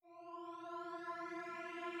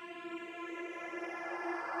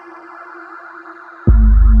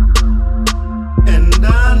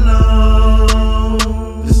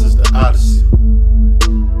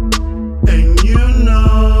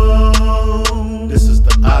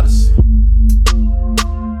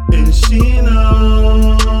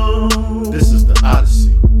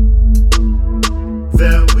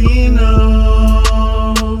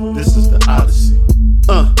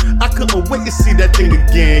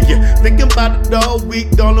in, yeah. Thinking about it all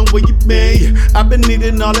week, darling, where you been, yeah. I've been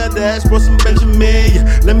needing all that ass, bro, some Benjamin,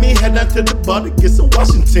 yeah. Let me head down to the bar to get some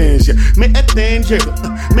Washingtons, yeah. Make that thing jiggle,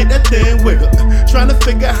 make that thing wiggle. Trying to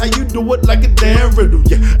figure out how you do it like a damn riddle,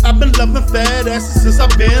 yeah. I've been loving fat asses since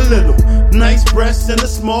I've been little. Nice breasts and a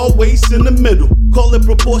small waist in the middle. Call it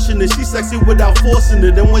proportionate, she sexy without forcing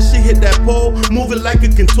it. And when she hit that pole, move it like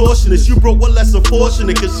a contortionist. You broke, well, that's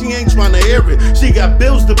unfortunate, cause she ain't trying to hear it. She got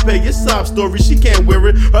bills to pay, it's sob story, she can't wear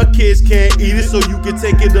it. Her kids can't eat it, so you can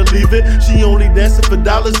take it or leave it. She only dancing for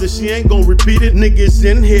dollars and she ain't gon' repeat it. Niggas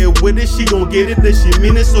in here with it, she gon' get it, then she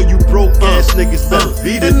mean it. So you broke ass niggas better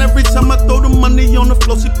beat it. And every time I throw the money on the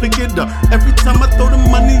floor, she pick it up. Every time I throw the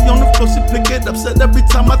money on the floor, she pick it up. Said every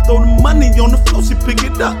time I throw the money on the floor, she pick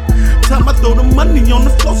it up. Time I throw the money on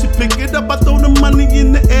the floor, she pick it up. I throw the money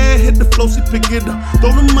in the air, hit the floor, she pick it up.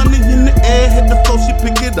 Throw the money in the air, hit the floor, she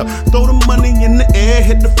pick it up. Throw the money in the air,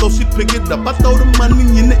 hit the floor, she pick it up. I throw the money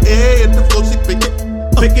in the air, hit the floor, she pick it up.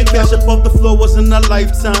 Picking cash up off the floor wasn't a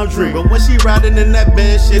lifetime dream, but when she riding in that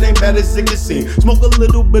Benz, shit ain't bad as it can seem. Smoke a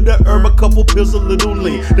little bit of herb, a couple pills, a little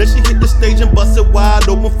lean. Then she hit the stage and bust it wide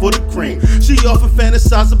open for the cream. She often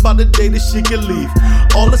fantasize about the day that she can leave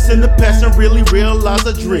all that's in the past and really realize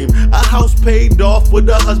a dream. A house paid off with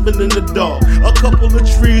a husband and a dog, a couple of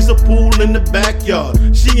trees, a pool in the backyard.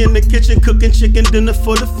 She in the kitchen cooking chicken dinner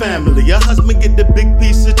for the family. Her husband get the big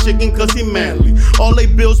piece of chicken cause he manly. All they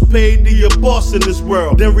bills paid to your boss in this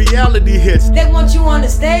world. Then reality hits. They want you on the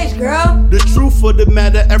stage, girl. The truth of the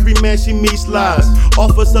matter, every man she meets lies.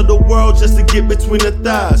 Offers of the world just to get between her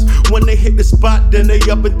thighs. When they hit the spot, then they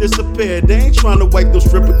up and disappear. They ain't trying to wipe those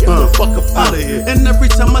stripper, get the fuck up out of here. And every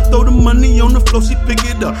time I throw the money on the floor, she pick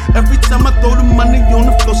it up. Every time I throw the money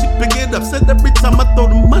on the floor, she pick it up. Said every time I throw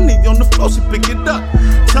the money on the floor, she pick it up.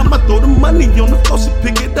 Time I throw the money on the floor, she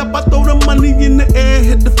pick it up. I throw the money in the air,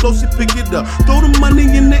 hit the floor, she pick it up. Throw the money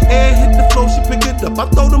in the air, hit the floor, she pick it up. I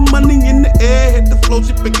throw the money in the air, hit the floor,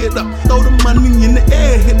 she pick it up. Throw the money in the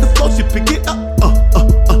air, hit the floor, she pick it up.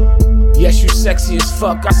 Yes, you sexy as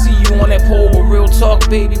fuck. I see you on that pole, but real talk,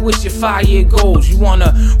 baby, what's your 5-year goals? You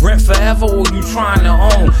wanna rent forever or you trying to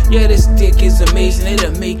own? Yeah, this dick is amazing,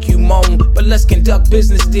 it'll make you moan. But let's conduct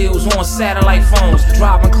business deals on satellite phones.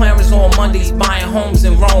 Driving Clarence on Mondays, buying homes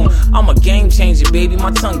in Rome. I'm a game changer, baby,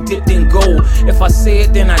 my tongue dipped in gold. If I say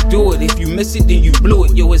it, then I do it. If you miss it, then you blew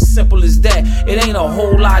it. Yo, it's simple as that, it ain't a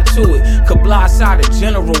whole lot to it. C.A.B.L.A.S.I the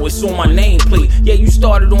general, it's on my nameplate. Yeah, you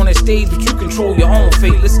started on that stage, but you control your own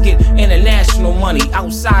fate. Let's get international money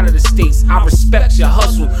outside of the states. I respect your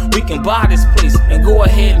hustle, we can buy this place and go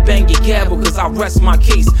ahead and bang your gavel, cause I rest my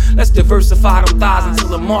case. Let's diversify them thighs until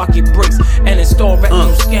the market breaks and install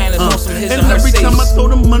retinal scanners on some his and her every safes. time I throw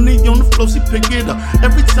the money on the floor, she pick it up.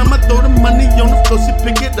 Every time I throw the money on the floor, she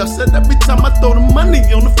pick it up. Said every time I throw the money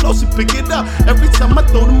on the floor, she pick it up. Every time I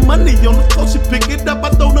throw the money on the floor, she pick it up. I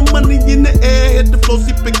throw the money in the air, hit the floor,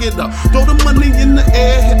 she pick it up. Throw the money in the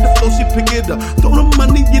air, hit the floor, she pick it up. Throw the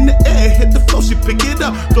money in the air, hit the floor, she pick it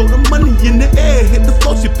up. Throw the money in the air, hit the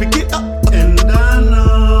floor, she pick it up. And